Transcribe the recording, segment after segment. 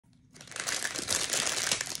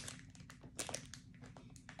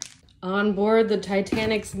On board the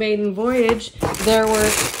Titanic's maiden voyage, there were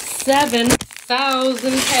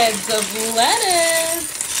 7,000 heads of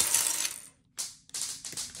lettuce.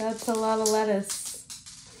 That's a lot of lettuce.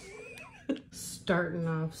 Starting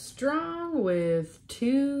off strong with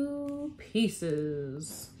 2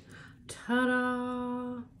 pieces.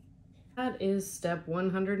 Ta-da! That is step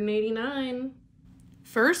 189.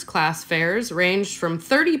 First class fares ranged from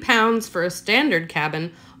 30 pounds for a standard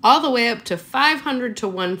cabin all the way up to 500 to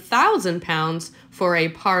 1,000 pounds for a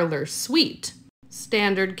parlor suite.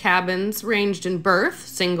 Standard cabins ranged in berth,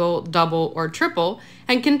 single, double, or triple,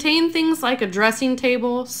 and contained things like a dressing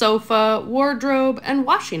table, sofa, wardrobe, and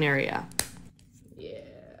washing area.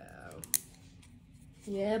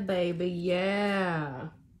 Yeah, baby, yeah.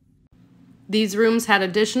 These rooms had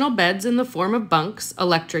additional beds in the form of bunks,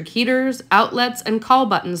 electric heaters, outlets, and call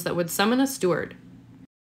buttons that would summon a steward.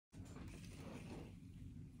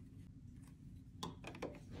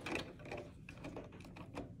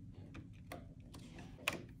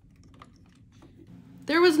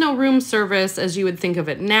 There was no room service as you would think of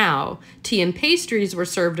it now. Tea and pastries were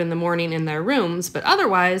served in the morning in their rooms, but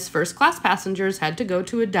otherwise, first-class passengers had to go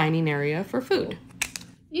to a dining area for food.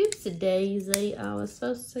 Oopsie daisy, I was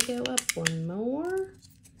supposed to go up one more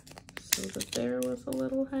so that there was a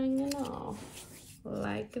little hanging off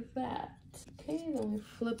like that. Okay, then we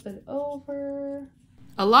flip it over.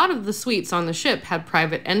 A lot of the suites on the ship had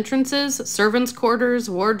private entrances, servants' quarters,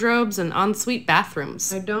 wardrobes, and ensuite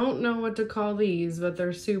bathrooms. I don't know what to call these, but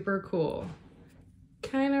they're super cool.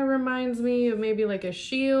 Kind of reminds me of maybe like a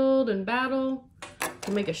shield in battle.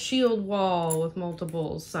 You make a shield wall with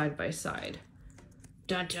multiples side by side.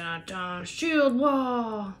 Dun, dun, dun, shield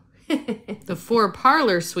wall. The 4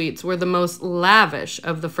 parlor suites were the most lavish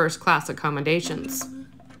of the first class accommodations.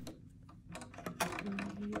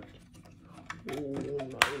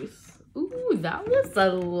 Ooh, that was a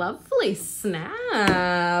lovely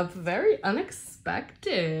snap. Very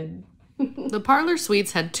unexpected. The parlor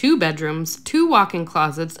suites had 2 bedrooms, 2 walk-in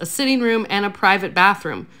closets, a sitting room, and a private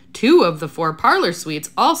bathroom. 2 of the 4 parlor suites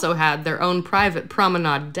also had their own private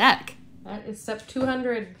promenade deck. That is step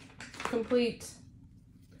 200 complete.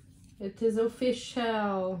 It is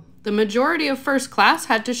official. The majority of first class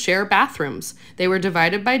had to share bathrooms. They were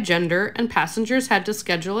divided by gender, and passengers had to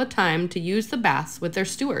schedule a time to use the baths with their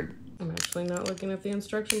steward. I'm actually not looking at the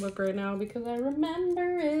instruction book right now because I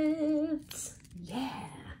remember it. Yeah.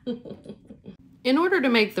 In order to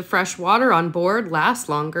make the fresh water on board last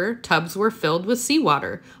longer, tubs were filled with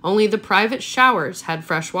seawater. Only the private showers had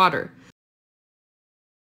fresh water.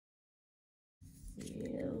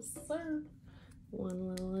 Sir. One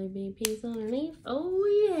little baby piece underneath. Oh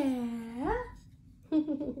yeah.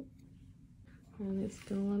 And it's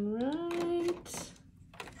going right.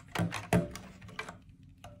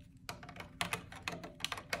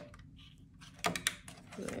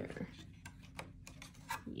 There.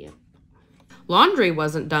 Yep. Laundry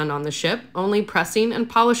wasn't done on the ship. Only pressing and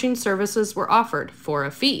polishing services were offered for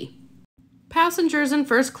a fee. Passengers in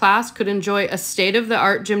first class could enjoy a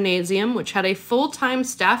state-of-the-art gymnasium which had a full-time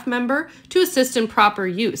staff member to assist in proper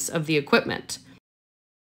use of the equipment.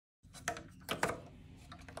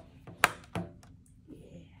 Yeah.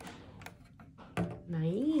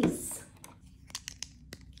 Nice.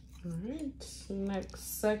 All right,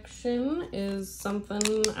 next section is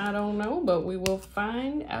something I don't know, but we will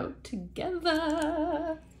find out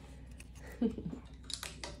together.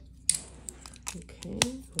 Okay,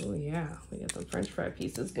 oh yeah, we got some French fry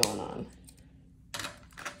pieces going on.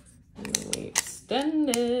 And then we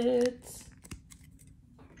extend it.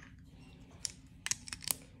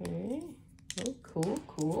 Okay, oh cool,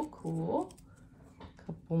 cool, cool.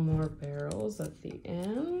 Couple more barrels at the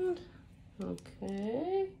end.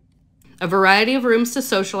 Okay. A variety of rooms to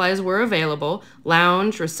socialize were available: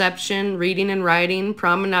 lounge, reception, reading and writing,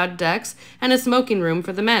 promenade decks, and a smoking room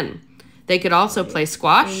for the men. They could also play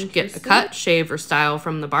squash, get a cut, shave or style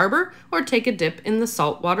from the barber, or take a dip in the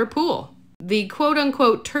saltwater pool. The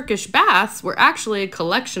quote-unquote Turkish baths were actually a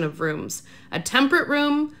collection of rooms: a temperate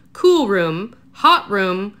room, cool room, hot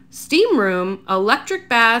room, steam room, electric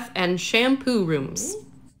bath, and shampoo rooms.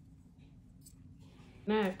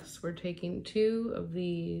 Next, we're taking 2 of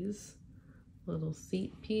these little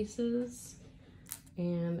seat pieces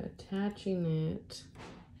and attaching it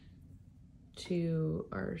to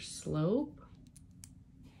our slope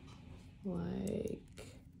like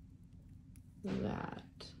that.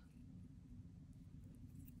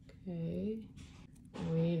 Okay,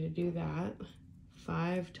 and we need to do that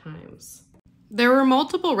 5 times. There were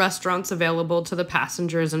multiple restaurants available to the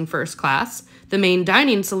passengers in first class. The main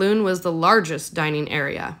dining saloon was the largest dining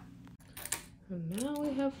area. And now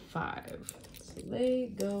we have 5. So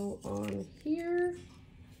they go on here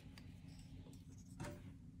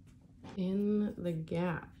in the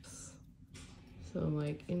gaps. So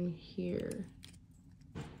like in here.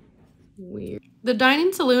 Weird. The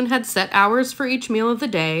dining saloon had set hours for each meal of the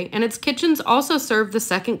day, and its kitchens also served the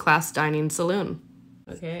second-class dining saloon.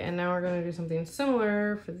 Okay, and now we're going to do something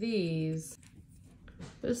similar for these.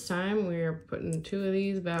 This time we're putting two of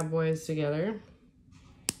these bad boys together,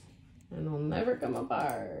 and they'll never come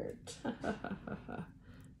apart.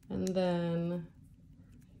 And then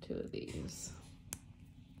two of these.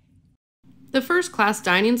 The first-class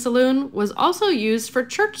dining saloon was also used for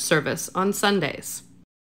church service on Sundays.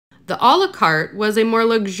 The a la carte was a more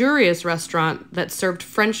luxurious restaurant that served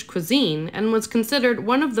French cuisine and was considered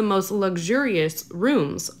one of the most luxurious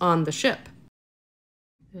rooms on the ship.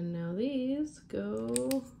 And now these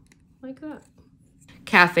go like that.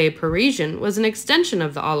 Café Parisien was an extension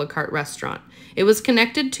of the a la carte restaurant. It was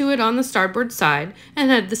connected to it on the starboard side and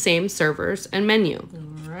had the same servers and menu.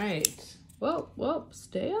 All right. Whoa,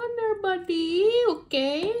 stay on there, buddy.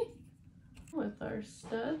 Okay. With our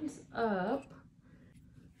studs up,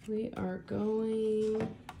 we are going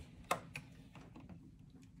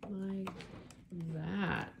like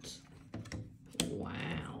that.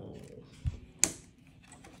 Wow.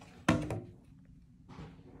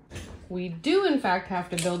 We do, in fact, have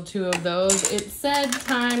to build two of those. It said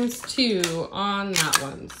 ×2 on that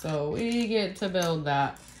one, so we get to build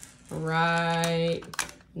that right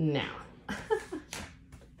now.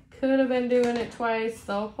 Could have been doing it twice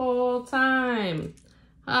the whole time.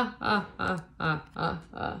 Oh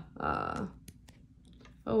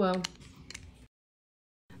well.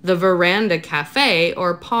 The Veranda Cafe,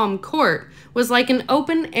 or Palm Court, was like an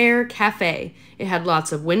open-air cafe. It had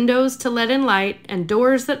lots of windows to let in light and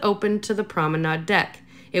doors that opened to the promenade deck.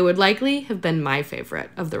 It would likely have been my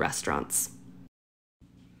favorite of the restaurants.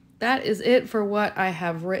 That is it for what I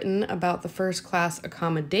have written about the first class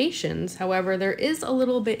accommodations. However, there is a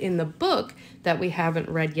little bit in the book that we haven't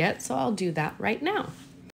read yet, so I'll do that right now.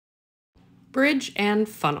 Bridge and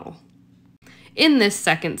funnel. In this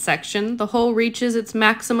second section, the hull reaches its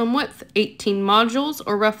maximum width, 18 modules,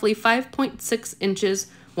 or roughly 5.6 inches,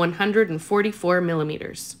 144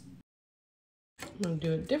 millimeters. I'm going to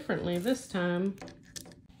do it differently this time.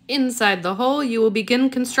 Inside the hull, you will begin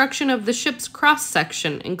construction of the ship's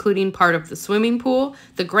cross-section, including part of the swimming pool,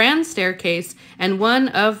 the grand staircase, and one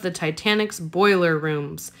of the Titanic's boiler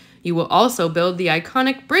rooms. You will also build the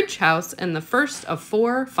iconic bridge house and the first of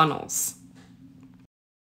 4 funnels.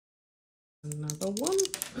 Another one.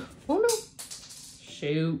 Oh no.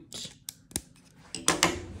 Shoot.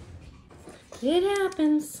 It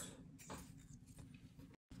happens.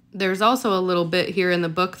 There's also a little bit here in the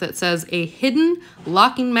book that says a hidden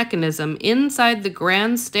locking mechanism inside the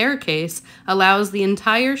grand staircase allows the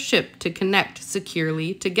entire ship to connect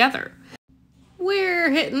securely together. We're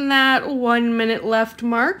hitting that 1 minute left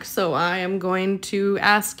mark, so I am going to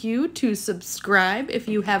ask you to subscribe if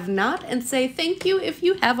you have not and say thank you if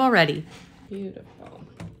you have already. Beautiful.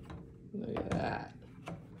 Look at that.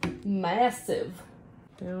 Massive.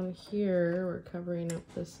 Down here, we're covering up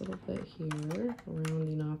this little bit here,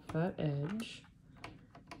 rounding off that edge.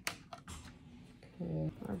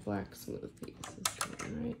 Okay, our black smooth piece is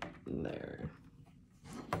coming right there.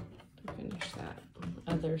 To finish that.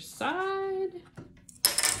 Other side.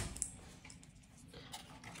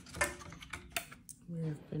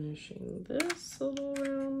 We're finishing this little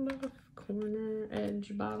round off corner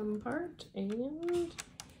edge bottom part, and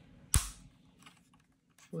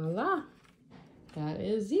voila, that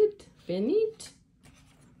is it. Finite.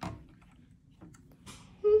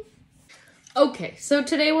 Okay, so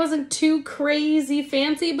today wasn't too crazy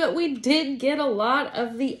fancy, but we did get a lot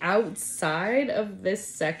of the outside of this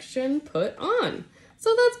section put on.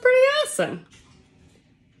 So that's pretty awesome.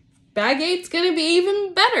 Bag 8's gonna be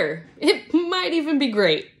even better. It might even be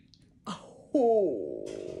great. Oh.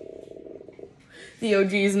 The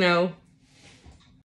OGs know.